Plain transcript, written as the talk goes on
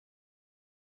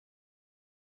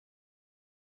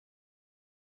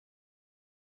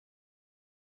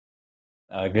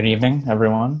Good evening,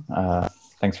 everyone.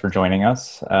 Thanks for joining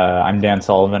us. I'm Dan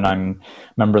Sullivan. I'm a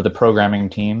member of the programming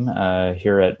team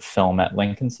here at Film at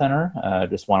Lincoln Center.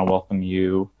 Just want to welcome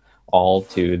you all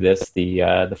to this,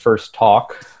 the first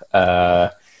talk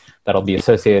that'll be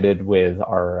associated with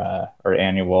our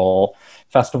annual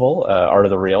festival, Art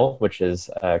of the Real, which is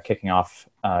kicking off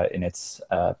in this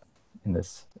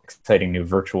exciting new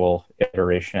virtual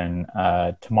iteration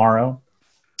tomorrow.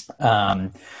 I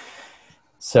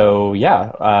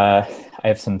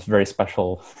have some very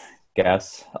special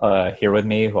guests here with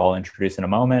me who I'll introduce in a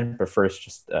moment. But first,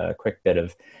 just a quick bit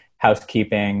of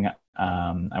housekeeping.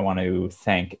 I want to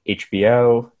thank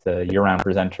HBO, the year-round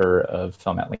presenter of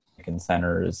Film at Lincoln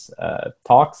Center's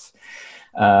talks.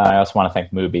 I also want to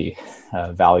thank MUBI,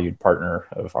 a valued partner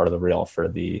of Art of the Real, for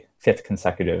the 5th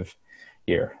consecutive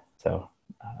year. So,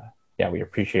 we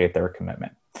appreciate their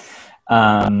commitment.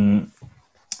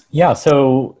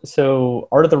 So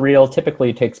Art of the Real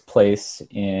typically takes place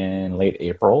in late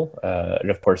April. It,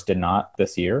 of course, did not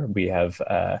this year. We have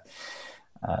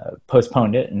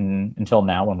postponed it until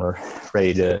now when we're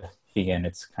ready to begin.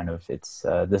 It's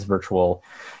this virtual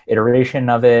iteration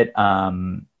of it.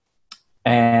 And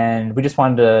we just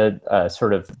wanted to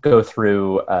sort of go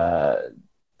through a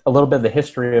little bit of the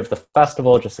history of the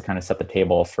festival, just to kind of set the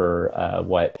table for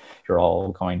what you're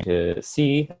all going to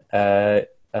see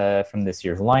from this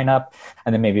year's lineup,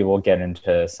 and then maybe we'll get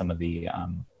into some of the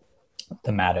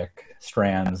thematic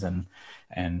strands and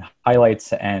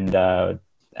highlights, and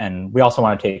we also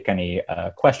want to take any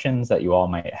questions that you all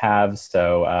might have.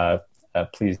 So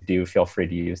please do feel free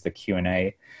to use the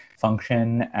Q&A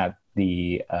function at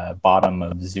the bottom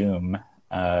of Zoom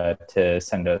to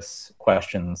send us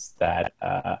questions that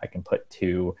I can put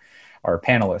to our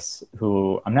panelists,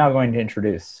 who I'm now going to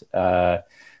introduce.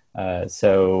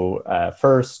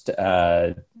 First,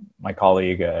 my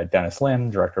colleague, Dennis Lim,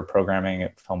 Director of Programming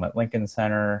at Film at Lincoln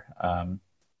Center. Hi,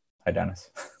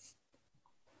 Dennis.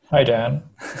 Hi, Dan.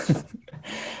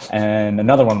 And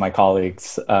another one of my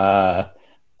colleagues, Rachael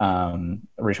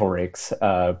Rakes,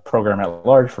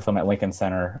 Programmer-at-Large for Film at Lincoln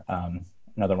Center.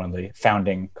 Another one of the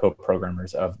founding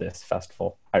co-programmers of this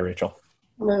festival. Hi, Rachael.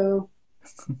 Hello.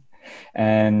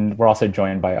 And we're also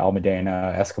joined by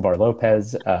Almudena Escobar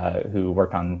Lopez, who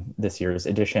worked on this year's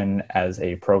edition as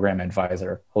a program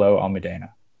advisor. Hello, Almudena.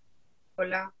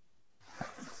 Hola.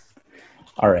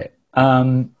 All right.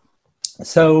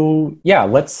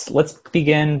 Let's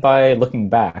begin by looking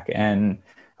back. And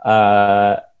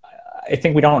I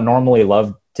think we don't normally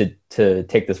love to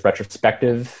take this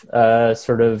retrospective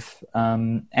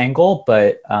angle,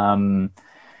 but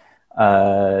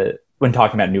when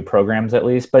talking about new programs, at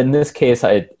least. But in this case,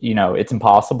 it's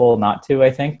impossible not to,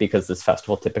 I think, because this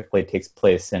festival typically takes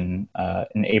place in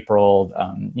April.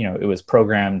 It was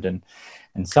programmed and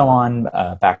so on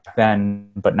back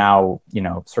then, but now,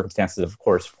 circumstances, of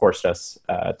course, forced us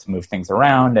to move things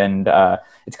around. And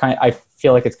I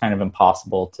feel like it's kind of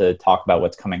impossible to talk about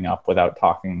what's coming up without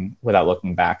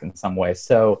looking back in some way.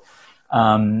 So,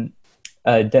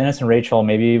 Dennis and Rachael,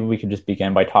 maybe we could just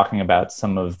begin by talking about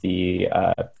some of the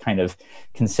kind of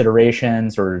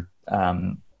considerations or,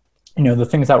 the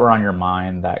things that were on your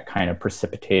mind that kind of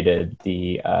precipitated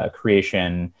the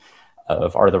creation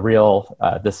of Art of the Real.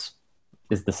 This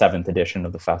is the 7th edition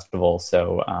of the festival,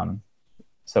 so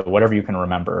whatever you can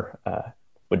remember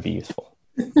would be useful.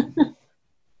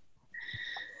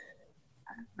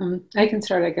 I can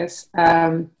start, I guess.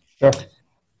 Sure.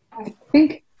 I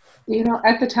think,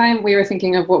 at the time we were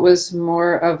thinking of what was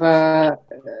more of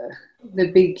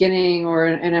the beginning or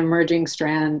an emerging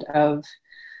strand of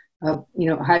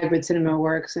hybrid cinema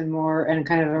works and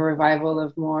kind of a revival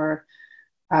of more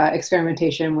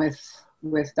experimentation with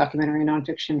documentary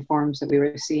nonfiction forms that we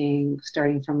were seeing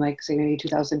starting from say maybe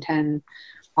 2010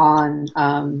 on,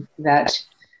 that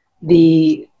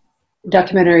the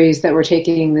documentaries that were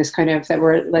taking this that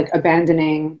were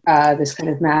abandoning this kind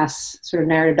of mass sort of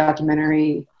narrative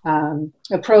documentary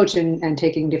approach and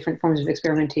taking different forms of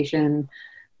experimentation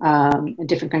and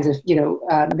different kinds of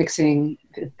mixing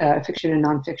fiction and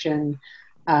nonfiction,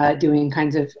 doing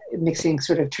kinds of mixing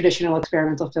sort of traditional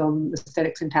experimental film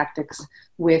aesthetics and tactics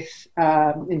with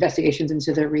investigations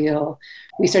into the real.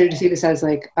 We started to see this as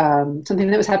something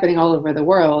that was happening all over the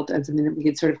world, and something that we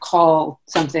could sort of call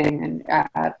something and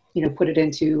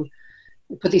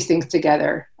put these things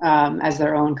together as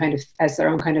their own kind of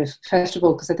festival,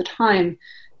 because at the time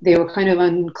they were kind of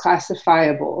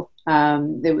unclassifiable.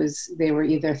 They were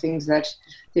either things that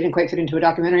didn't quite fit into a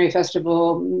documentary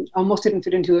festival, almost didn't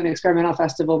fit into an experimental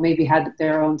festival, maybe had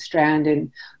their own strand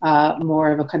in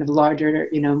more of a kind of larger,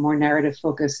 more narrative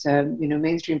focused,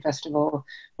 mainstream festival,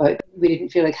 but we didn't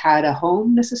feel had a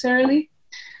home necessarily.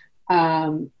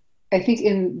 I think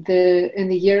in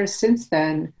the years since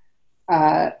then,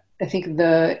 I think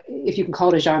if you can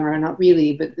call it a genre, not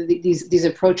really, but these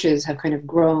approaches have kind of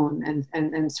grown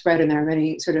and spread, and there are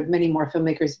many more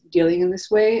filmmakers dealing in this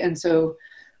way. And so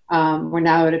we're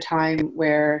now at a time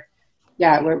where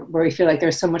we feel like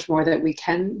there's so much more that we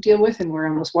can deal with, and we're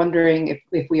almost wondering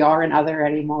if we are an other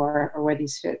anymore, or where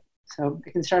these fit. So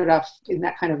I can start it off in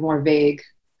that kind of more vague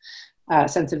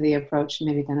sense of the approach, and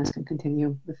maybe Dennis can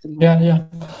continue with the more. Yeah.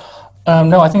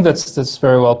 No, I think that's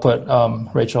very well put,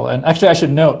 Rachel. And actually, I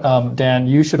should note, Dan,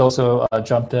 you should also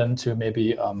jump in to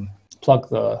maybe plug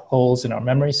the holes in our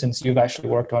memory, since you've actually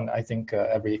worked on, I think,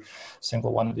 every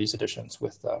single one of these editions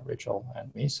with Rachel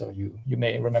and me. So you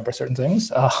may remember certain things.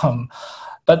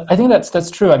 But I think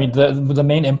that's true. I mean, the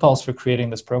main impulse for creating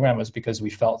this program was because we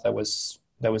felt there was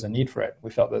a need for it.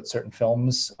 We felt that certain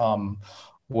films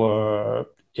were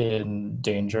in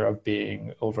danger of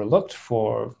being overlooked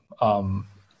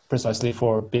precisely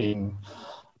for being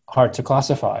hard to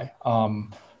classify.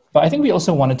 But I think we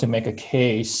also wanted to make a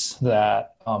case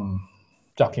that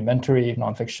documentary,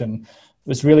 nonfiction,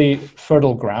 was really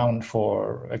fertile ground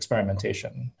for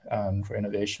experimentation and for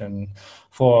innovation,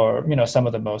 for some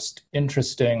of the most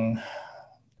interesting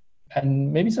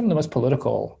and maybe some of the most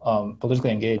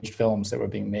politically engaged films that were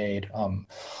being made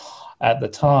at the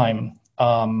time.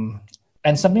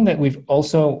 And something that we've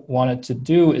also wanted to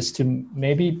do is to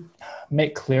maybe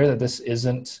make clear that this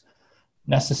isn't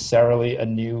necessarily a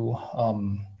new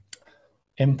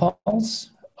impulse.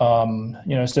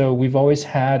 So we've always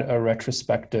had a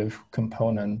retrospective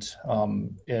component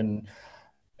in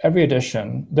every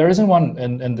edition. There isn't one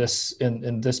in this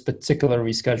particular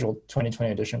rescheduled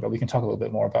 2020 edition, but we can talk a little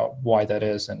bit more about why that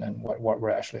is and what we're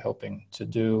actually hoping to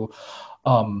do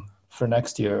for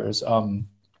next year's.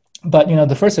 But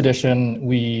the first edition,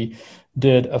 we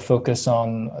did a focus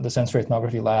on the Sensory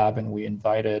Ethnography Lab, and we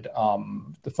invited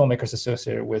the filmmakers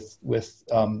associated with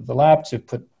the lab to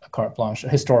put a carte blanche, a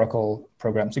historical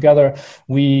program together.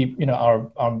 We,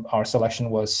 our selection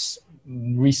was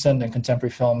recent and contemporary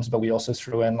films, but we also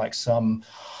threw in like some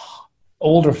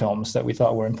older films that we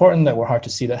thought were important, that were hard to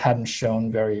see, that hadn't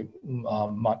shown very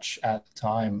much at the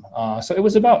time. So it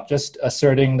was about just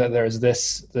asserting that there's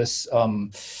this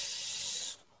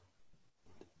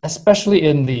especially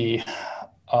in the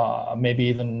maybe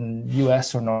even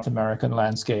US or North American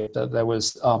landscape, that there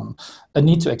was a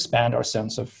need to expand our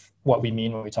sense of what we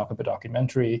mean when we talk about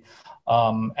documentary,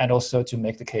 and also to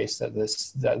make the case that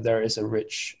there is a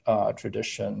rich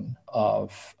tradition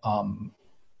of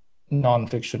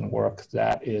nonfiction work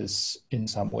that is in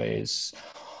some ways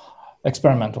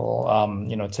experimental,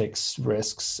 takes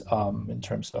risks in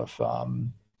terms of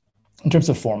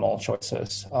formal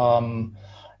choices.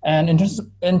 And in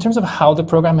terms of how the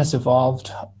program has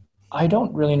evolved, I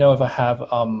don't really know if I have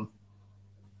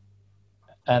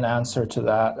an answer to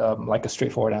that, like a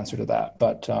straightforward answer to that.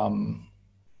 But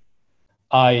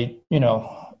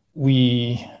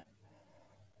we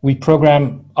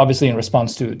program obviously in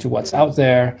response to what's out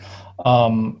there,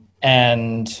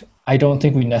 and I don't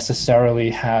think we necessarily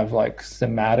have like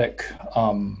thematic,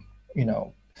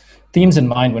 themes in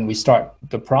mind when we start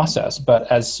the process.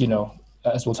 But as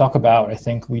we'll talk about, I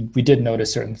think we did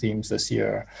notice certain themes this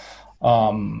year,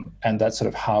 and that's sort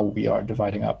of how we are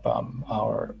dividing up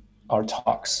our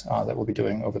talks that we'll be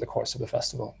doing over the course of the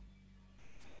festival.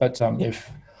 But if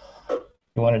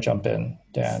you want to jump in,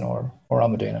 Dan or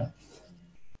Almudena.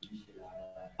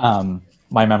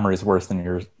 My memory is worse than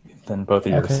both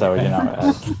of yours, okay. So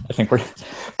I think we're.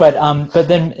 But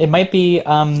then it might be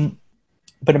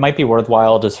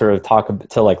worthwhile to sort of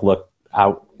look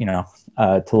out,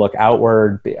 to look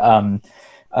outward.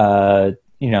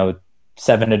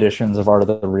 7 editions of Art of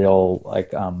the Real,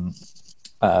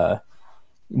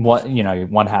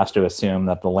 one has to assume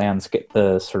that the landscape,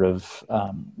 the sort of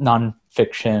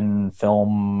nonfiction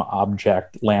film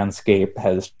object landscape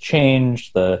has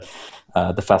changed. The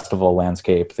festival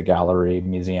landscape, the gallery,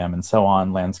 museum, and so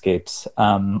on landscapes.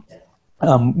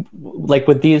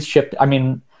 With these shift, I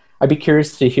mean, I'd be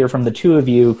curious to hear from the two of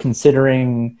you,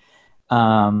 considering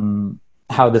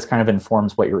how this kind of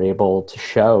informs what you're able to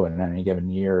show in any given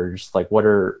year. Just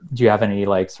do you have any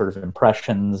sort of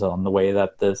impressions on the way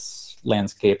that this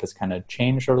landscape has kind of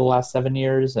changed over the last 7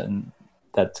 years, and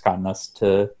that's gotten us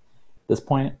to this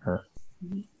point? Or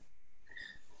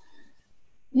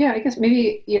yeah, I guess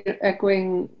maybe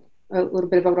echoing a little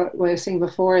bit about what I was saying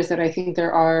before, is that I think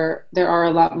there are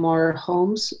a lot more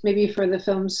homes maybe for the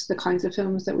films, the kinds of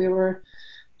films that we were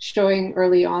showing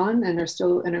early on, and are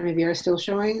still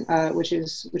showing, which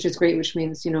is great, which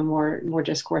means more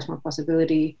discourse, more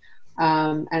possibility,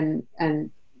 and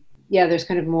yeah, there's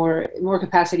kind of more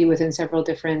capacity within several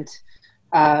different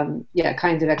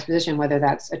kinds of exposition, whether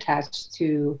that's attached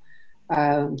to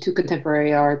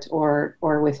contemporary art or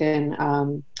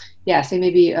within say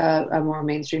maybe a more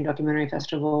mainstream documentary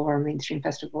festival or a mainstream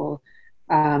festival.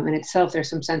 In itself, there's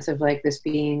some sense of like this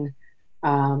being,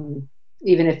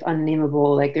 even if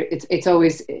unnameable, like it's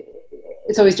always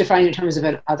defined in terms of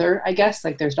an other, I guess.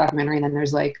 Like there's documentary, and then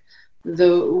there's like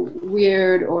the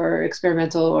weird or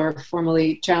experimental or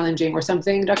formally challenging or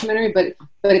something documentary, but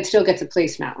it still gets a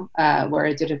place now where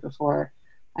it didn't before.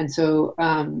 And so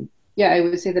I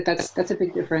would say that's a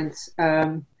big difference.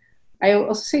 I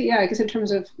also say, I guess in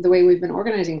terms of the way we've been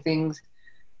organizing things,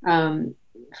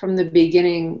 from the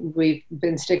beginning, we've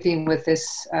been sticking with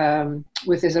this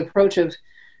approach of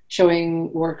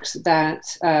showing works that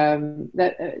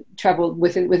travel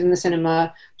within the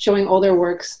cinema, showing older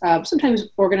works, sometimes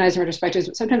organized in retrospectives,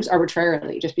 but sometimes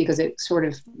arbitrarily, just because it sort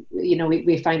of,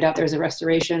 we find out there's a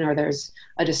restoration or there's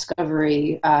a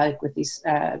discovery with these,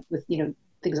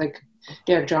 things like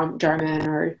Derek Jarman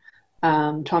or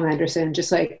Tom Anderson,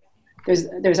 just like there's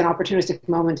an opportunistic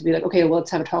moment to be like, okay, well,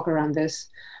 let's have a talk around this.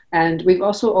 And we've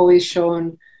also always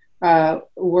shown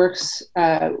works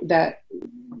that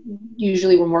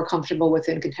usually we're more comfortable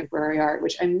within contemporary art,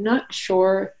 which I'm not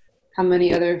sure how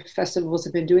many other festivals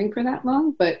have been doing for that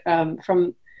long, but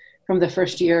from the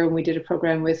first year when we did a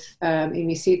program with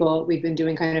Amy Siegel, we've been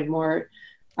doing kind of more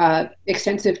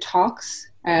extensive talks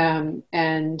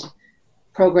and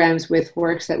programs with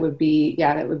works that would be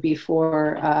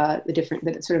for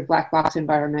the sort of black box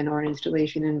environment or an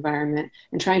installation environment,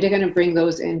 and trying to kind of bring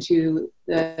those into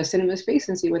the cinema space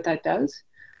and see what that does.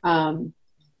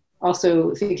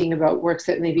 Also thinking about works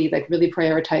that maybe like really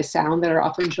prioritize sound that are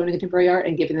often shown in contemporary art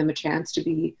and giving them a chance to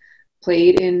be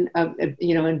played in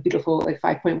in beautiful like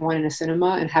 5.1 in a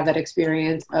cinema and have that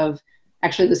experience of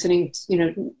actually listening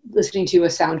to a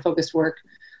sound focused work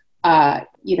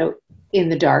in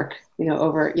the dark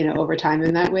over time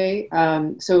in that way.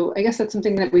 So I guess that's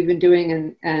something that we've been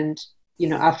doing, and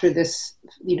after this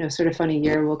sort of funny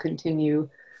year, we'll continue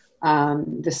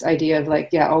this idea of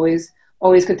like always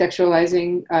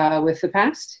contextualizing with the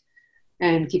past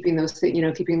and keeping those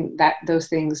those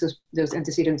things, those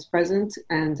antecedents present,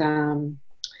 and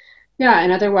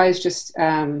and otherwise just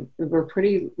we're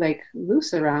pretty like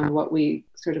loose around what we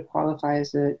sort of qualify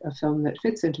as a film that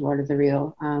fits into Art of the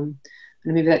Real.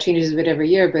 And maybe that changes a bit every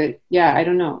year, but I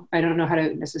don't know how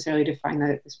to necessarily define that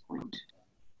at this point.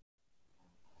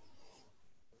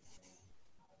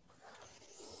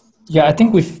 Yeah, I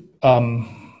think we've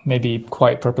maybe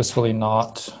quite purposefully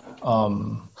not.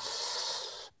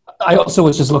 I also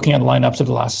was just looking at lineups of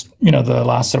the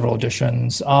last several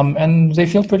editions, and they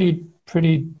feel pretty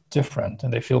different,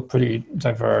 and they feel pretty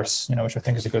diverse, which I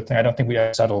think is a good thing. I don't think we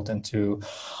have settled into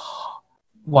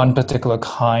one particular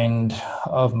kind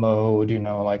of mode,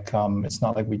 it's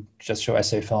not like we just show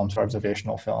essay films or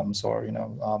observational films or, and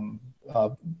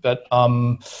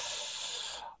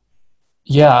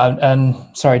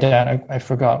sorry, Dan, I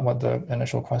forgot what the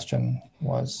initial question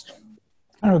was.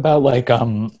 Kind of about like,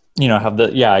 I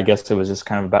guess it was just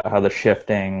kind of about how the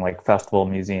shifting like festival,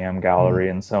 museum, gallery,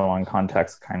 and so on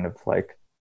context kind of like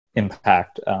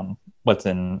impact what's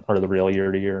in Art of the Real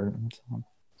year to year and so on.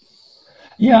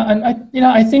 Yeah, and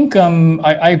I think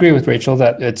I agree with Rachel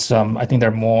that it's I think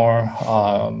there are more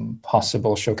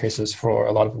possible showcases for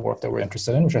a lot of the work that we're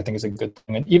interested in, which I think is a good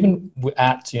thing. And even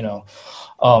at in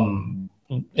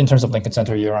terms of Lincoln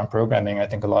Center year-round programming, I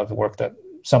think some of the work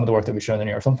that we show in the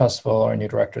New York Film Festival or new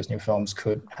directors, new films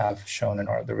could have shown in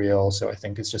Art of the Real. So I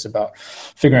think it's just about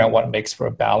figuring out what makes for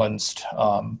a balanced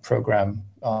program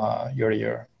year to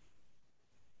year.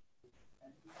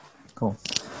 Cool.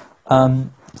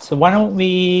 So why don't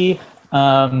we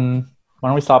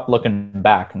stop looking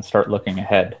back and start looking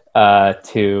ahead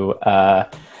to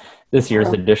this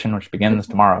year's edition, which begins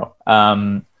tomorrow.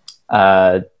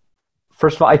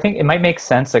 First of all, I think it might make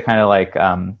sense to kind of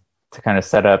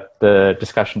set up the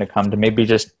discussion to come to maybe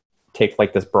just take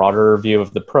like this broader view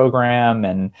of the program,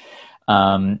 and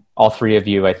all three of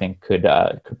you, I think, could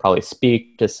probably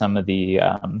speak to some of the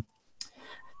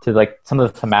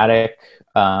thematic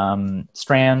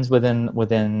strands within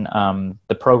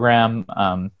the program.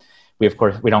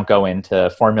 We don't go into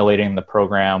formulating the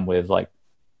program with like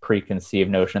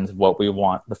preconceived notions of what we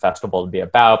want the festival to be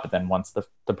about, but then once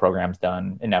the program's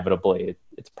done, inevitably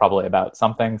it's probably about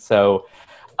something. So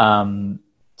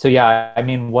yeah, I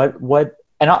mean, what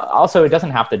and also it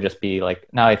doesn't have to just be like,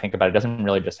 now I think about it, it doesn't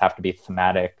really just have to be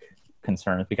thematic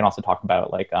concerns. We can also talk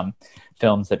about like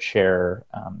films that share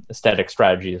aesthetic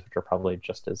strategies, which are probably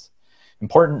just as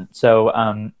important. So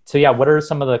yeah, what are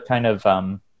some of the kind of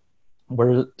what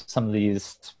are some of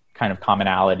these kind of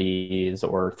commonalities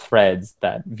or threads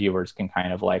that viewers can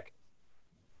kind of like,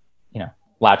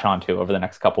 latch onto over the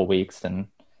next couple weeks and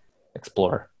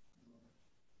explore?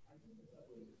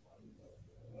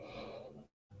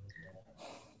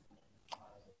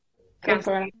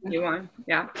 You want,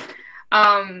 yeah.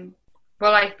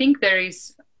 Well, I think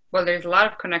there's a lot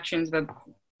of connections, but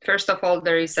first of all,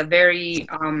 there is a very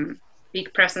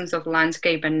big presence of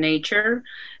landscape and nature,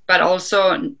 but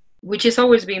also, which is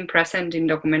always been present in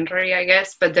documentary, I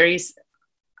guess, but there is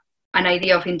an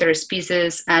idea of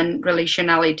interspecies and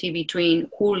relationality between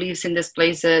who lives in these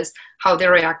places, how they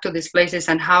react to these places,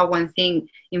 and how one thing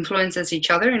influences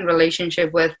each other in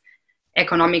relationship with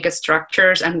economic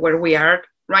structures and where we are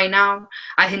right now.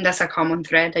 I think that's a common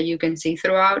thread that you can see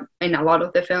throughout in a lot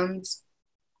of the films.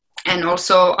 And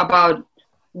also about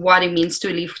what it means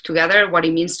to live together, what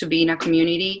it means to be in a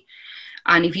community.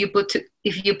 And if you put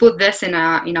this in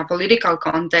a political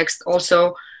context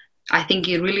also, I think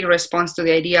it really responds to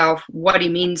the idea of what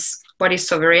it means, what is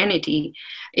sovereignty.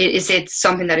 Is it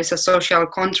something that is a social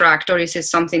contract, or is it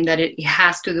something that it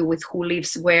has to do with who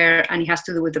lives where, and it has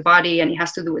to do with the body, and it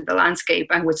has to do with the landscape,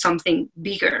 and with something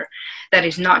bigger that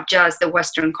is not just the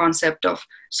Western concept of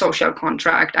social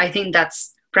contract? I think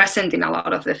that's present in a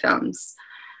lot of the films.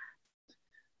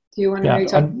 Do you want to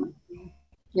talk?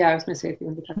 Yeah, I was going to say, if you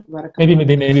want to talk about it.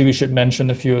 Maybe we should mention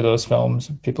a few of those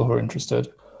films, people who are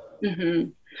interested.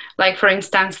 Mm-hmm. Like, for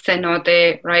instance,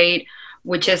 Cenote, right,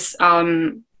 which is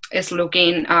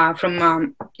looking at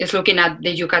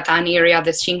the Yucatan area,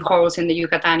 the sinkholes in the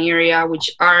Yucatan area, which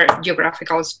are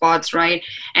geographical spots, right,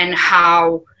 and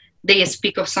how they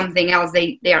speak of something else.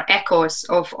 They are echoes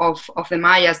of the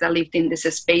Mayas that lived in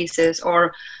these spaces.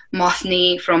 Or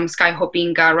Mothni from Sky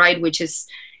Hopinka, right, which is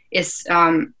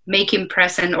making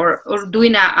present or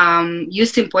doing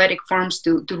using poetic forms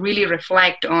to really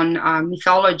reflect on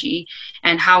mythology,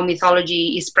 and how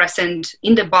mythology is present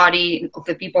in the body of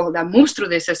the people that moves through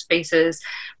these spaces,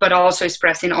 but also is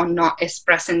present on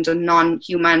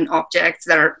non-human objects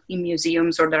that are in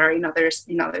museums or that are in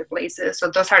other places.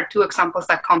 So those are two examples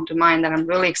that come to mind that I'm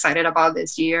really excited about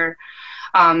this year,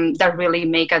 that really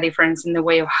make a difference in the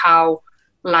way of how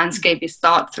landscape is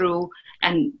thought through,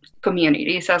 and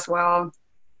communities as well.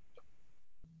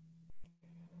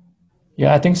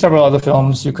 Yeah, I think several other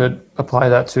films you could apply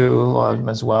that to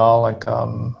as well, like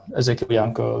Ezequiel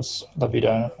Bianco's La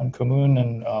Vida en Común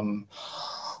and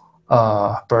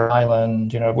Bird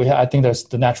Island. I think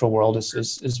the natural world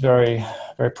is very,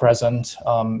 very present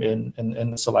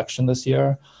in the selection this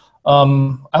year.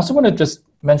 I also want to just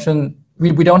mention,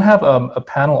 we don't have a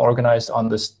panel organized on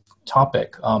this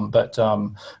topic, but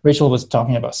Rachel was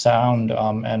talking about sound,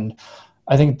 and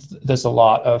I think there's a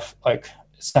lot of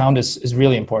sound is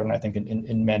really important, I think,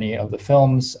 in many of the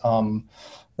films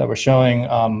that we're showing.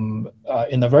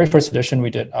 In the very first edition,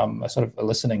 we did a sort of a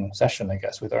listening session, I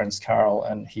guess, with Ernst Carroll,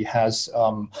 and he has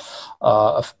a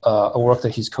work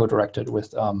that he's co-directed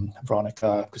with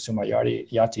Veronica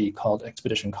Kusuma-Yati called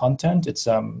Expedition Content. It's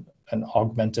an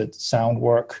augmented sound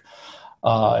work,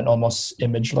 an almost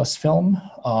imageless film,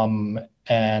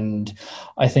 and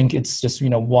I think it's just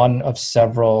one of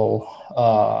several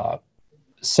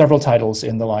titles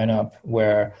in the lineup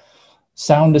where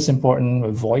sound is important,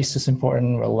 where voice is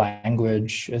important, where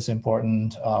language is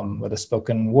important, where the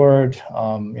spoken word,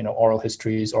 oral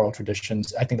histories, oral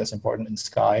traditions. I think that's important in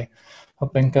Sky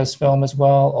Hopinka's film as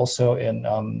well. Also in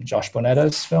Josh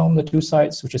Bonetta's film, The Two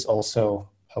Sites, which is also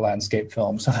a landscape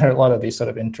film. So there are a lot of these sort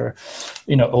of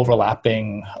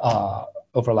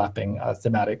overlapping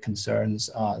thematic concerns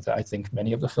that I think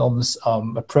many of the films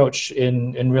approach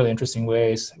in really interesting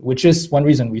ways, which is one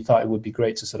reason we thought it would be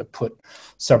great to sort of put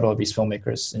several of these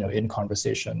filmmakers in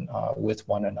conversation with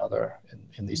one another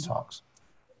in these talks.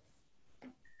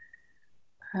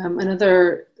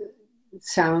 Another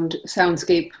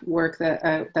soundscape work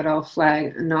that I'll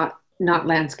flag, not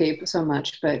landscape so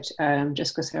much, but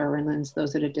Jessica Sarah Renlund's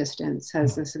Those at a Distance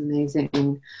has this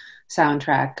amazing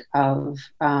soundtrack of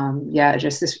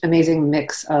just this amazing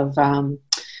mix of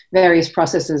various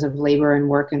processes of labor and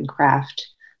work and craft,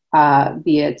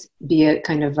 be it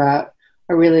kind of a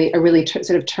really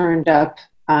sort of turned up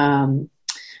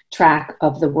track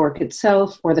of the work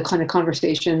itself, or the kind of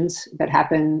conversations that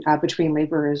happen between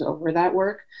laborers over that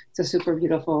work. It's a super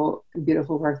beautiful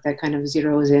work that kind of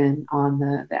zeroes in on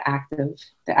the active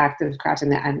craft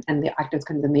and the act of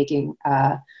kind of the making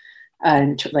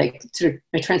and sort of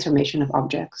a transformation of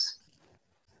objects.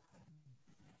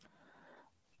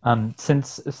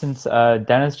 Since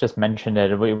Dennis just mentioned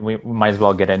it, we might as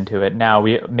well get into it now.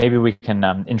 Maybe we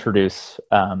can introduce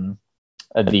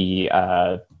the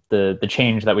the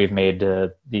change that we've made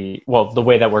to the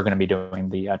way that we're going to be doing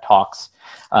the talks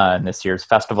in this year's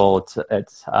festival.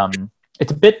 It's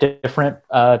a bit different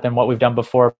than what we've done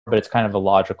before, but it's kind of a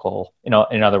logical, in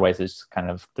other ways, there's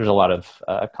a lot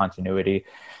of continuity.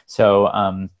 So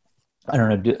I don't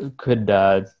know,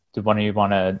 did one of you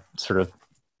want to sort of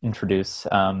introduce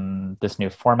this new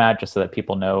format just so that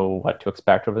people know what to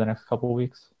expect over the next couple of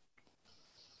weeks?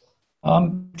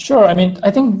 Sure. I mean, I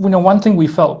think, one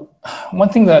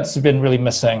thing that's been really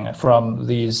missing from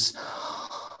these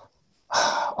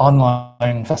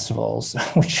online festivals,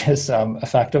 which is a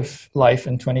fact of life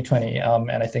in 2020.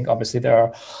 And I think obviously there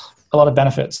are a lot of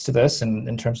benefits to this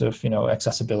in terms of,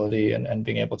 accessibility and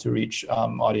being able to reach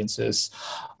audiences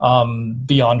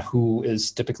beyond who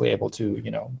is typically able to,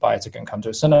 buy a ticket and come to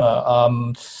a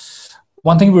cinema.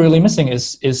 One thing we're really missing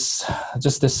is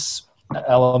just this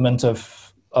element of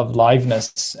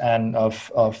liveness and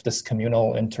of this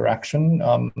communal interaction.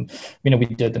 We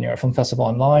did the New York Film Festival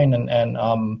online,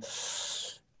 and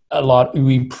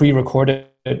we pre-recorded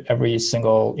every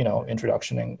single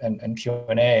introduction and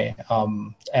Q&A,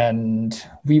 and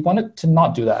we wanted to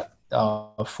not do that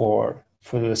for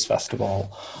this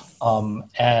festival,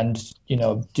 and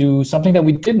do something that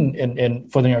we didn't in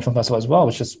for the New York Film Festival as well,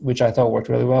 which I thought worked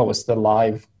really well, was the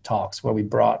live talks where we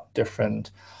brought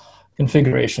different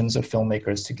configurations of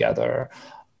filmmakers together.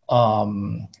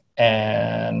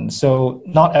 And so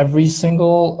not every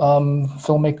single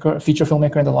feature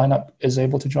filmmaker in the lineup is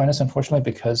able to join us, unfortunately,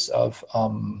 because of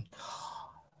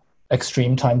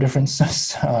extreme time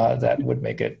differences that would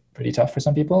make it pretty tough for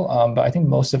some people. But I think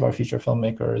most of our feature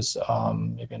filmmakers,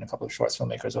 maybe in a couple of shorts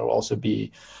filmmakers, will also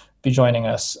be joining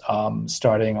us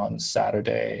starting on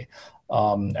Saturday.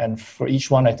 And for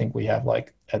each one, I think we have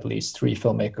at least 3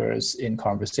 filmmakers in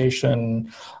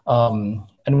conversation.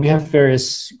 And we have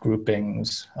various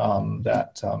groupings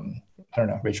that, I don't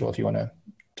know, Rachel, if you want to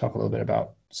talk a little bit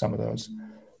about some of those.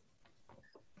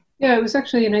 Yeah, it was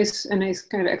actually a nice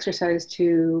kind of exercise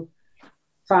to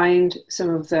find some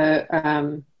of the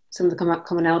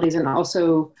commonalities and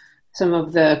also some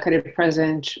of the kind of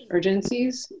present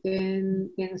urgencies in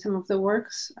some of the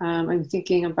works. I'm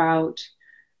thinking about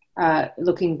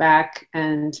looking back,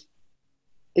 and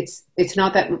it's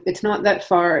not that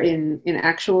far in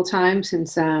actual time,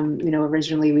 since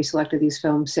originally we selected these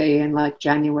films say in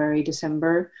January,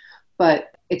 December,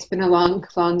 but it's been a long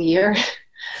year,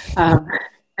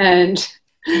 and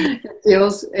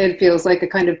it feels like a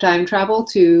kind of time travel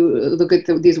to look at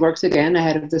these works again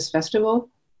ahead of this festival.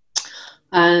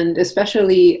 And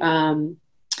especially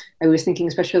I was thinking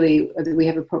especially that we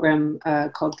have a program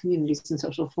called Communities and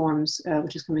Social Forms,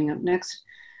 which is coming up next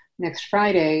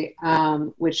Friday,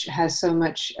 which has so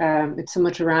much, it's so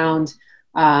much around,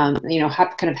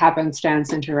 kind of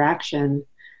happenstance interaction.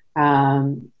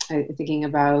 Thinking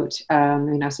about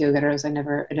Ignacio Guerrero's I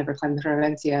Never Climbed the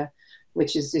Florencia,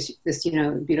 which is this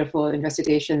beautiful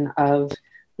investigation of,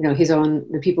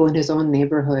 the people in his own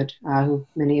neighborhood,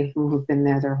 many of whom have been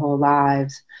there their whole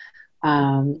lives.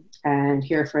 And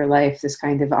Here for Life, this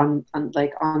kind of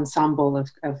ensemble of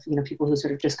people who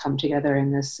sort of just come together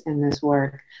in this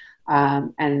work.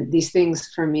 And these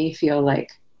things for me feel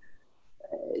like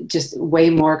just way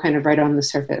more kind of right on the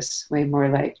surface, way more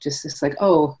like just this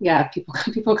oh yeah,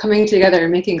 people coming together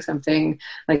and making something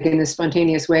in a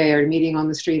spontaneous way, or meeting on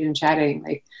the street and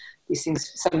chatting. These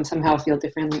things somehow feel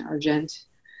differently urgent.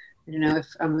 I don't know if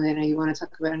Almudena, you want to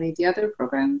talk about any of the other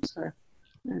programs or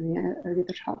any of the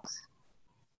other talks?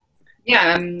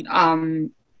 Yeah,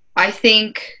 I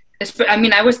think,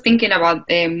 I was thinking about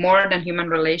More Than Human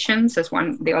Relations as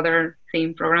the other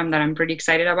theme program that I'm pretty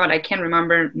excited about. I can't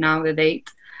remember now the date.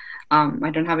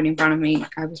 I don't have it in front of me.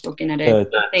 I was looking at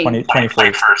it.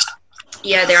 21st.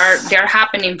 Yeah, they are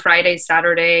happening Friday,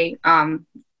 Saturday,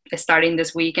 starting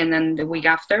this week and then the week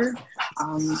after,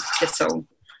 just so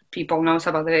people knows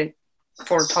about the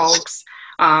 4 talks.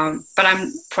 But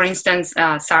for instance,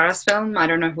 Sarah's film, I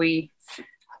don't know if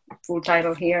full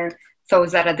title here,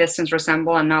 Those That a Distance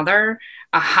Resemble Another,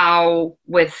 how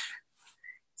with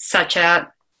such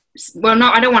a, well,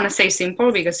 no, I don't want to say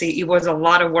simple, because it was a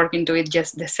lot of work into it,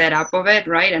 just the setup of it,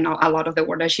 right? And a lot of the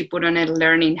work that she put on it,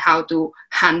 learning how to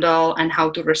handle and how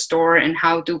to restore and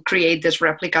how to create these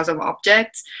replicas of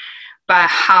objects, but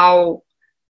how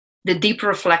the deep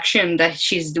reflection that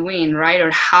she's doing, right?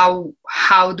 Or how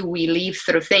do we live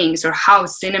through things, or how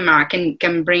cinema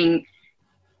can bring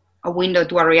a window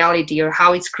to a reality, or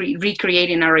how it's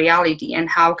recreating a reality, and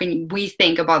how can we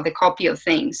think about the copy of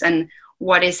things, and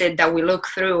what is it that we look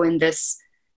through in this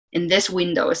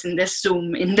windows, in this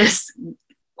Zoom, in this,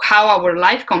 how our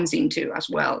life comes into as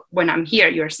well. When I'm here,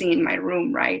 you're seeing my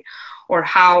room, right? Or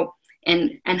how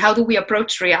and how do we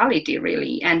approach reality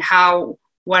really, and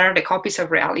what are the copies of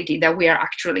reality that we are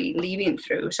actually living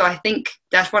through. So I think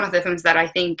that's one of the things that I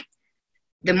think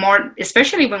the more,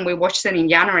 especially when we watched it in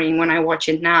January and when I watch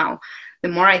it now, the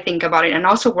more I think about it. And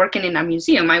also working in a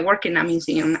museum, I work in a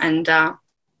museum, and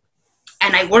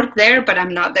I work there, but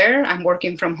I'm not there. I'm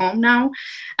working from home now.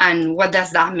 And what does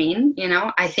that mean? You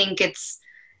know, I think it's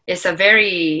a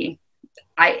very,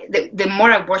 the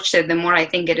more I watched it, the more I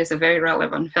think it is a very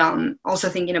relevant film. Also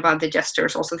thinking about the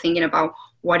gestures, also thinking about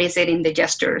what is it in the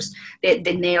gestures,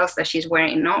 the nails that she's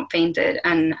wearing, not painted,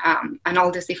 and all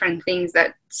these different things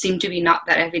that seem to be not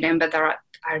that evident, but that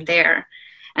are there,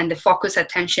 and the focus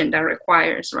attention that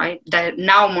requires, right? That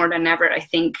now more than ever, I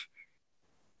think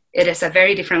it is a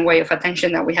very different way of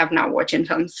attention that we have now watching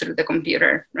films through the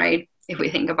computer, right? If we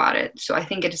think about it. So I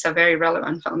think it is a very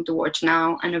relevant film to watch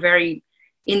now, and a very,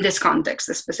 in this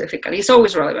context specifically, it's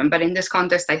always relevant, but in this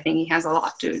context, I think he has a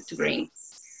lot to bring.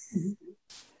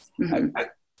 Mm-hmm.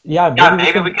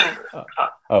 Maybe we can.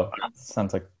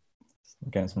 Sounds like I'm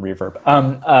getting some reverb.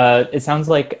 It sounds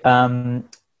like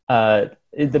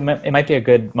it might be a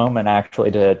good moment actually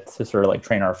to sort of like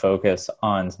train our focus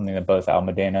on something that both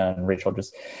Almudena and Rachel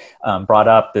just brought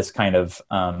up. This kind of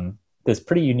this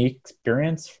pretty unique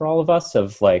experience for all of us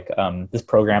of like this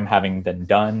program having been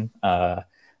done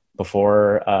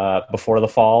before the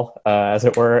fall, as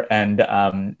it were, and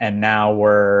now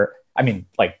we're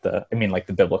like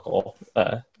the biblical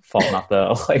fall, not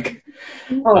the like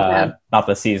not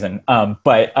the season,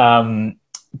 but I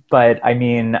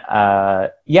mean, I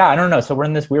don't know. So we're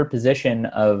in this weird position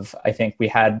of, I think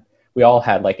we all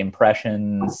had like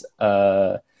impressions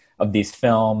of these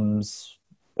films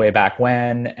way back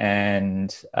when,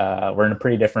 and we're in a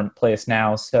pretty different place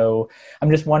now. So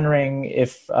I'm just wondering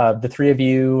if the three of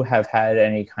you have had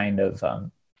any kind of,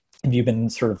 have you been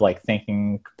sort of like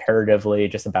thinking comparatively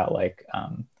just about like,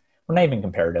 well, not even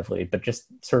comparatively, but just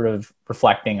sort of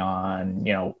reflecting on,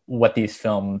 you know, what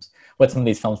some of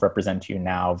these films represent to you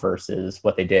now versus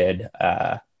what they did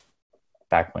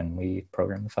back when we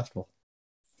programmed the festival.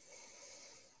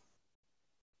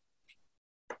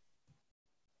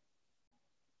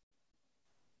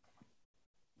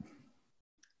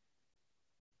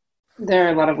 There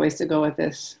are a lot of ways to go with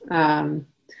this.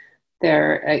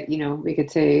 We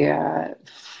could say,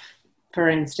 for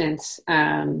instance,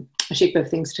 A Shape of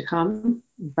Things to Come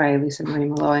by Lisa Marie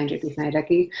Malloy and J.P.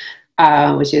 Snydecki,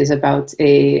 which is about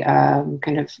a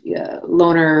kind of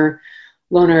loner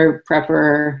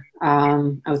prepper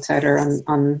outsider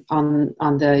on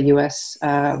the U.S.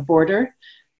 border.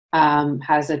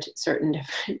 Has a certain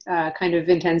different kind of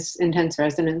intense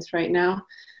resonance right now.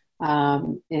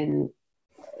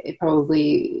 It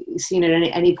probably seen at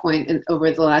any point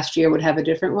over the last year would have a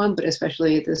different one, but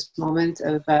especially at this moment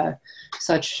of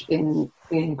such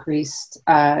increased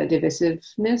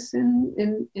divisiveness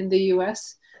in the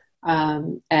U.S.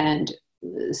 And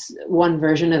one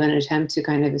version of an attempt to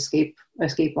kind of escape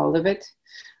all of it,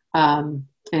 and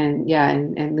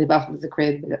live off of the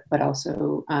crib, but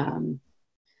also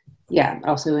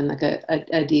also in like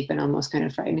a deep and almost kind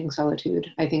of frightening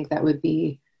solitude. I think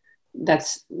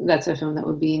that's a film that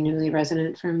would be newly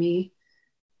resonant for me.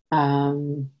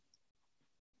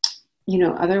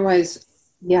 Otherwise,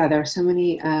 there are so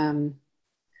many,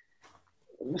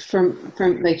 from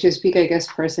like, to speak, I guess,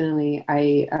 personally,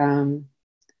 I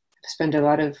spend a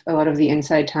lot of the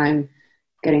inside time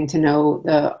getting to know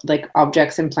the like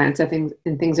objects and plants and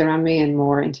things around me in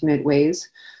more intimate ways.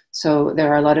 So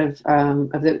there are a lot of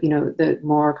the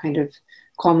more kind of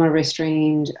calmer,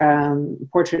 restrained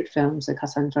portrait films like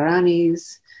Hassan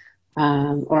Farhani's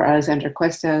or Alexander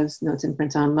Cuesta's Notes and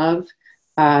Prints on Love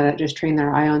that just train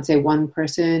their eye on, say, one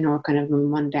person or kind of a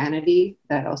mundanity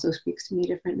that also speaks to me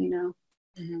differently now.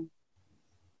 Mm-hmm.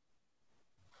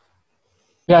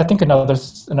 Yeah, I think another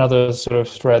sort of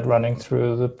thread running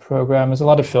through the program is a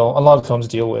lot of films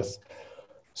deal with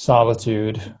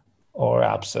solitude or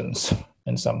absence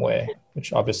in some way,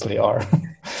 which obviously are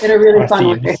in a really fun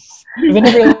way. In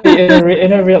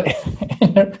a really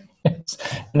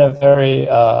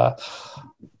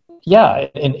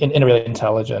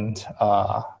intelligent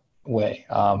way.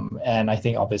 And I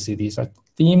think obviously these are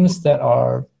themes that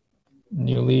are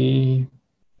newly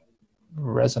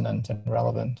resonant and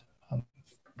relevant.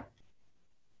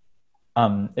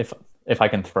 If I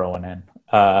can throw one in,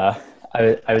 I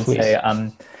would Please. say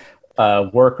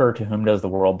Worker, To Whom Does the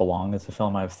World Belong is a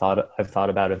film I've thought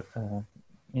about it,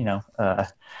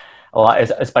 a lot,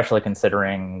 especially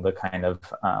considering the kind of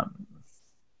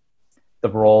the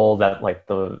role that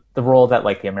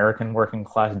the American working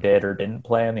class did or didn't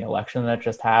play in the election that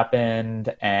just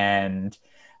happened, and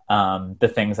the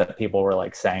things that people were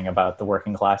like saying about the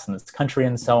working class in this country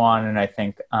and so on. And I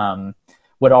think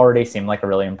what already seemed like a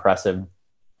really impressive,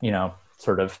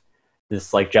 sort of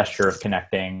this like gesture of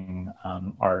connecting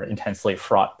our intensely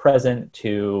fraught present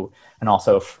to an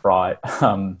also fraught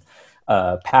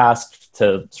past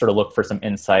to sort of look for some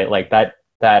insight, like that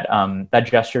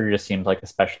gesture just seemed like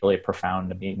especially profound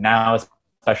to me now,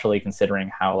 especially considering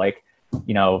how, like,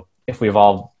 if we've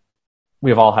all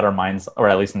had our minds, or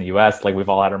at least in the US, like we've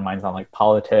all had our minds on like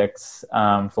politics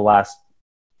for the last,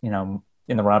 in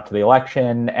the run up to the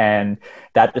election, and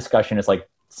that discussion is like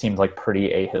seems like pretty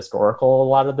ahistorical a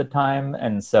lot of the time.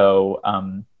 And so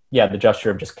the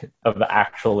gesture of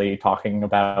actually talking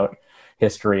about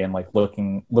history and like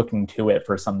looking to it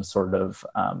for some sort of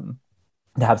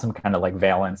to have some kind of like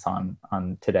valence on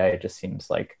today just seems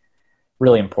like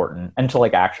really important, and to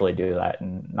like actually do that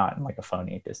and not in like a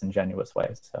phony, disingenuous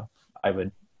way. So I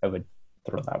would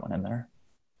throw that one in there.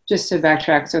 Just to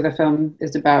backtrack, so the film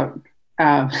is about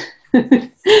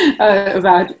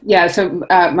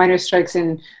miners' strikes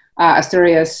in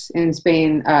Asturias in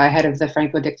Spain ahead of the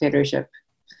Franco dictatorship.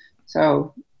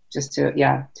 So just to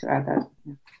add that.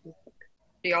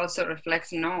 It also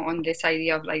reflects, on this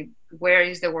idea of like, where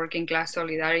is the working class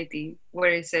solidarity?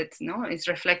 Where is it? It's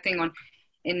reflecting on,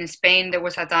 in Spain, there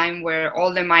was a time where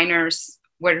all the miners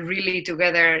were really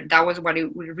together. That was what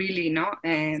it would really,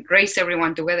 raise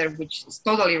everyone together, which is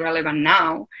totally relevant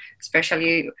now,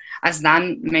 especially as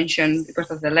Dan mentioned, because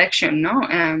of the election,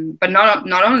 but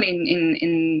not only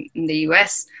in the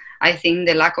US. I think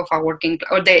the lack of a working,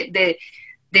 or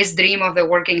this dream of the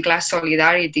working class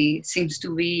solidarity seems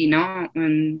to be,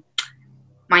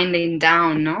 minding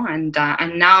down, and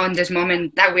now in this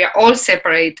moment that we are all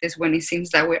separate is when it seems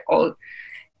that we're all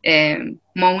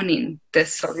moaning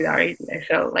this solidarity. I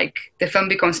felt like the film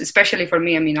becomes, especially for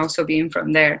me, also being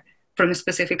from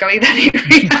specifically that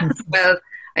area as well,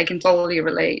 I can totally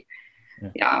relate.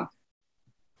 Yeah.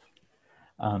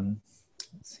 Let's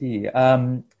see.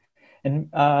 And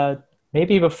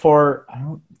maybe before, I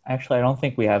don't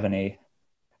think we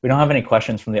don't have any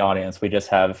questions from the audience. We just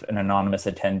have an anonymous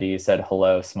attendee said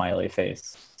hello, smiley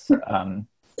face.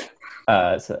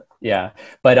 So yeah,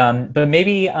 but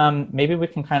maybe we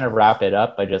can kind of wrap it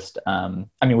up by just,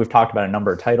 we've talked about a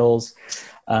number of titles,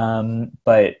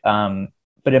 but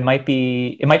it might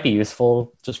be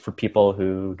useful just for people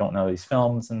who don't know these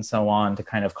films and so on to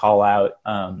kind of call out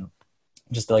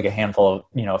just like a handful of,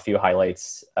 a few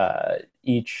highlights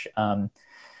each.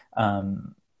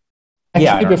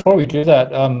 Actually, before we do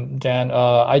that, Dan,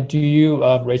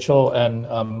 Rachel and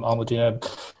Almudena,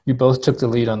 you both took the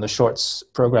lead on the shorts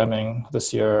programming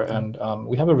this year, and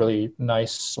we have a really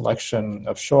nice selection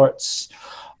of shorts.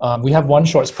 We have one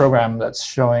shorts program that's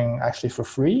showing actually for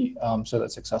free, so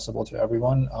that's accessible to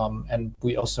everyone, and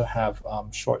we also have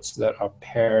shorts that are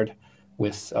paired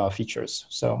with features.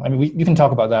 So, you can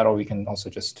talk about that, or we can also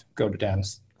just go to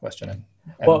Dan's question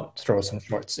and throw some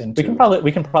shorts into.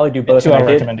 We can probably do both. To our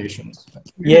recommendations.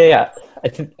 Yeah. I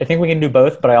think we can do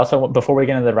both. But I also, before we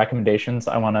get into the recommendations,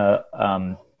 I want to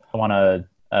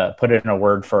put in a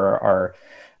word for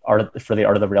the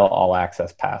Art of the Real All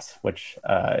Access Pass, which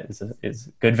is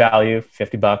good value,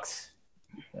 $50.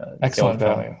 Excellent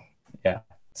value. Yeah.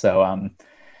 So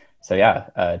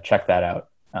check that out.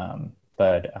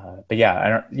 But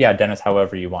Dennis,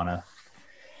 however you want to.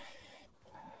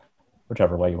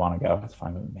 Whichever way you want to go, it's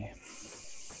fine with me.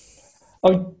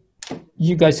 Oh,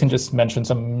 you guys can just mention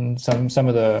some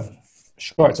of the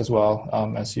shorts as well,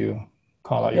 as you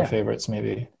call out your favorites,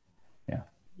 maybe. Yeah.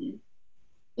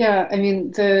 There are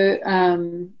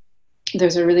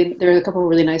a couple of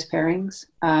really nice pairings.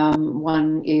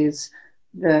 One is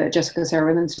the Jessica Sarah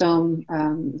Williams film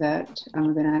that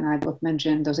Almudena and I both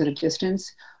mentioned, Those at a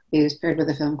Distance, is paired with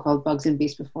a film called Bugs and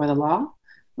Beasts Before the Law,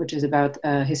 which is about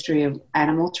a history of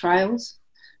animal trials.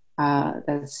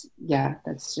 That's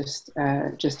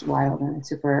just wild, and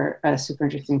super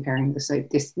interesting pairing. This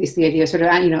the idea of sort of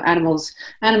animals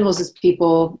as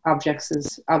people, objects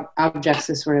as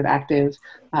sort of active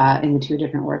in the two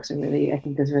different works. I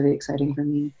think is really exciting for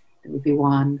me. It would be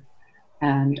one,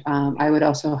 and I would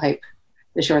also hype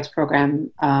the shorts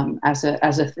program as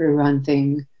a through run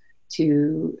thing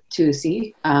to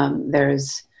see.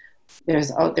 There's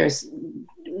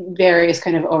various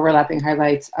kind of overlapping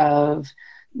highlights of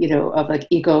like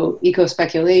eco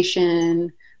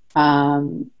speculation,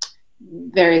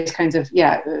 various kinds of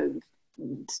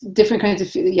different kinds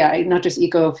of not just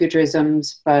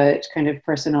eco-futurisms, but kind of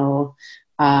personal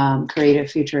creative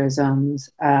futurisms,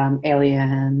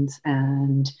 aliens,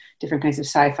 and different kinds of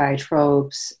sci-fi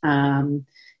tropes.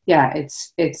 yeah,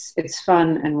 it's fun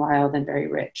and wild and very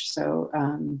rich. So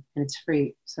and it's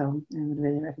free. So I would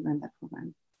really recommend that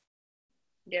program.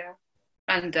 Yeah.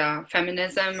 And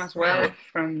feminism as well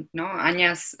from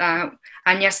Anya's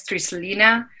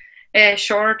Strislina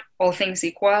short, All Things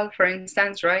Equal, for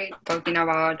instance, right? Talking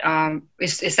about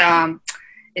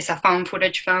it's a found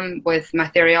footage film with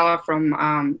material from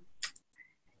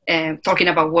talking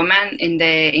about women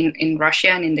in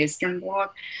Russia and in the Eastern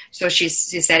Bloc. So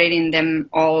she's editing them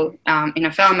all in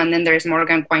a film. And then there's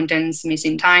Morgan Quentin's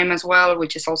Missing Time as well,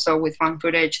 which is also with found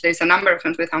footage. There's a number of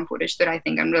films with found footage that I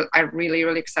think are really,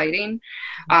 really exciting.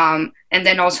 And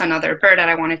then also another pair that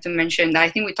I wanted to mention that I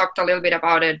think we talked a little bit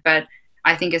about it, but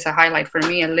I think it's a highlight for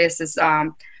me at least is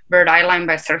Bird Island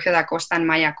by Sergio da Costa and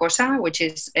Maya Cosa, which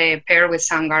is a pair with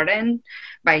Soundgarden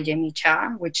by Jamie Cha,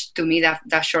 which to me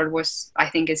that short was, I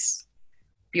think, is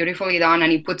beautifully done,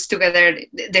 and he puts together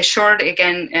the short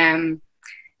again.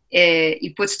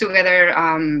 He puts together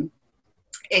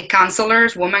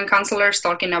counselors, women counselors,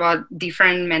 talking about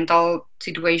different mental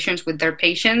situations with their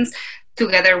patients,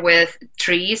 together with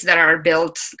trees that are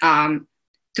built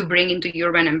to bring into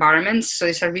urban environments. So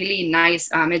it's a really nice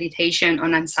meditation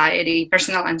on anxiety,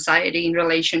 personal anxiety in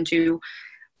relation to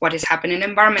what is happening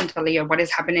environmentally or what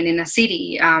is happening in a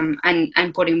city,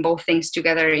 and putting both things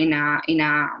together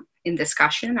in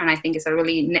discussion. And I think it's a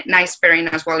really nice pairing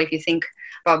as well if you think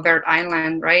about Bird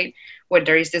Island, right, where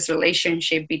there is this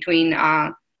relationship between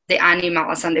the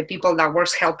animals and the people that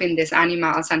works helping these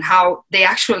animals, and how they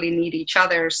actually need each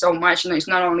other so much. It's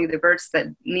not only the birds that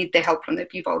need the help from the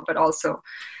people, but also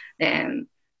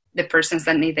the persons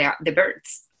that need the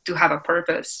birds to have a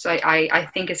purpose. So I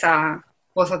think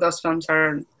both of those films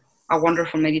are a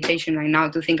wonderful meditation right now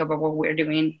to think about what we're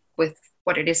doing with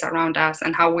what it is around us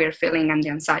and how we're feeling and the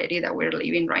anxiety that we're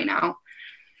living right now.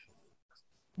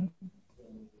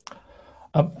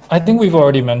 I think we've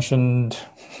already mentioned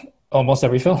almost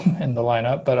every film in the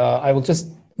lineup, but I will just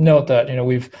note that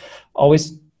we've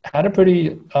always had a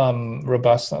pretty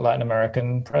robust Latin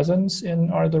American presence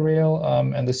in Art of the Real,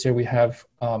 and this year we have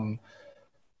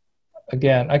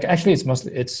again, actually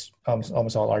it's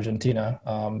almost all Argentina,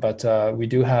 but we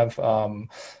do have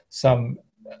some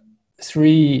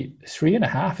three and a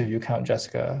half if you count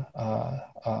Jessica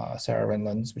Sarah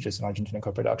Rinlands, which is an Argentinian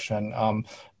co-production.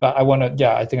 But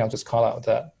I think I'll just call out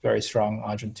that very strong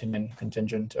Argentinian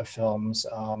contingent of films,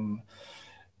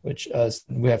 which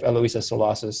we have Eloisa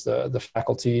Solas's The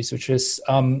Faculties, which is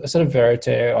a sort of verite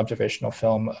observational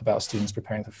film about students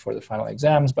preparing for the final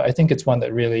exams. But I think it's one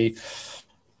that really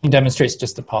demonstrates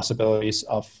just the possibilities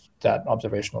of that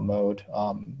observational mode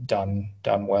done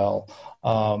well.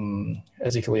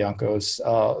 Ezekiel Yanko's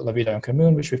La Vida en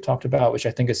Común, which we've talked about, which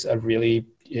I think is a really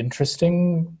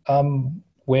interesting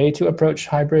way to approach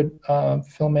hybrid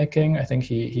filmmaking. I think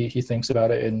he thinks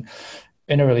about it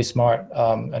in a really smart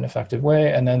and effective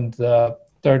way. And then the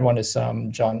third one is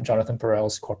Jonathan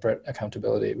Perel's Corporate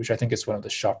Accountability, which I think is one of the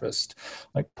sharpest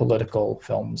political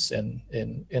films in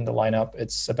the lineup.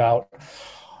 It's about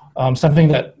something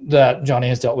that Johnny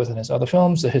has dealt with in his other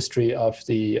films, the history of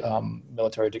the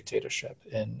military dictatorship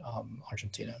in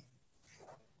Argentina.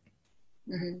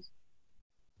 Mm-hmm.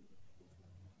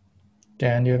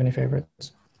 Dan, do you have any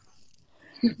favorites?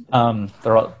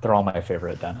 They're all my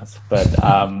favorite, Dennis. But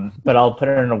I'll put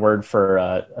it in a word for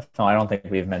a film I don't think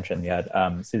we've mentioned yet.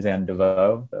 Suzanne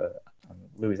Deveau, the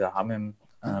Louisa Hamim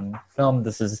film.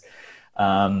 This is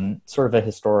sort of a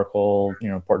historical,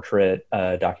 portrait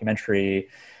documentary.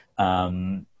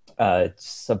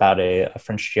 It's about a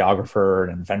French geographer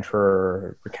and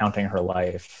adventurer recounting her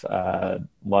life,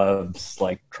 loves,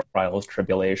 trials,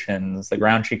 tribulations, the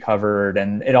ground she covered,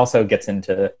 and it also gets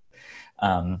into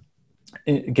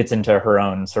her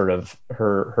own sort of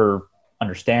her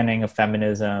understanding of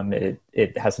feminism.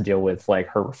 It has to deal with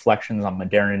her reflections on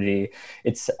modernity.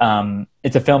 It's a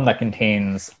film that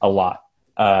contains a lot,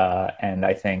 and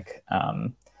I think.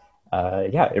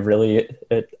 It really,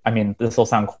 I mean, this will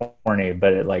sound corny,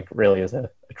 but it really is a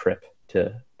trip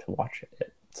to watch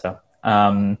it. So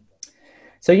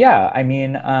yeah, I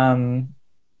mean,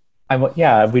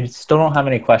 we still don't have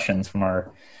any questions from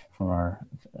our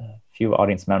few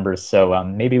audience members. So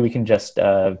maybe we can just,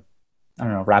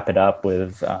 wrap it up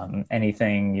with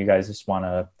anything you guys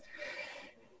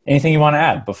anything you want to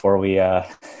add before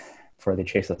they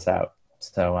chase us out.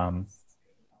 So,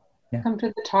 yeah. Come to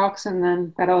the talks, and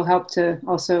then that'll help to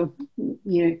also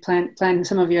plan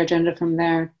some of your agenda from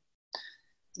there,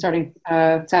 starting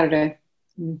Saturday,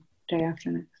 day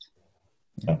after next.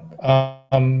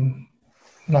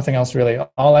 Nothing else really.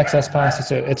 All Access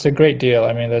Pass. It's a great deal.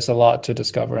 I mean, there's a lot to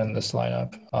discover in this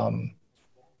lineup.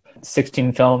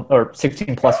 16 film or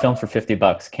 16 plus film for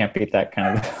 $50. Can't beat that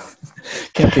kind of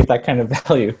can't beat that kind of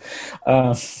value.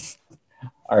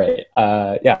 All right.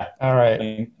 Yeah. All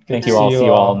right. Thank you all. See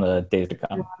you all in the days to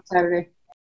come. Saturday.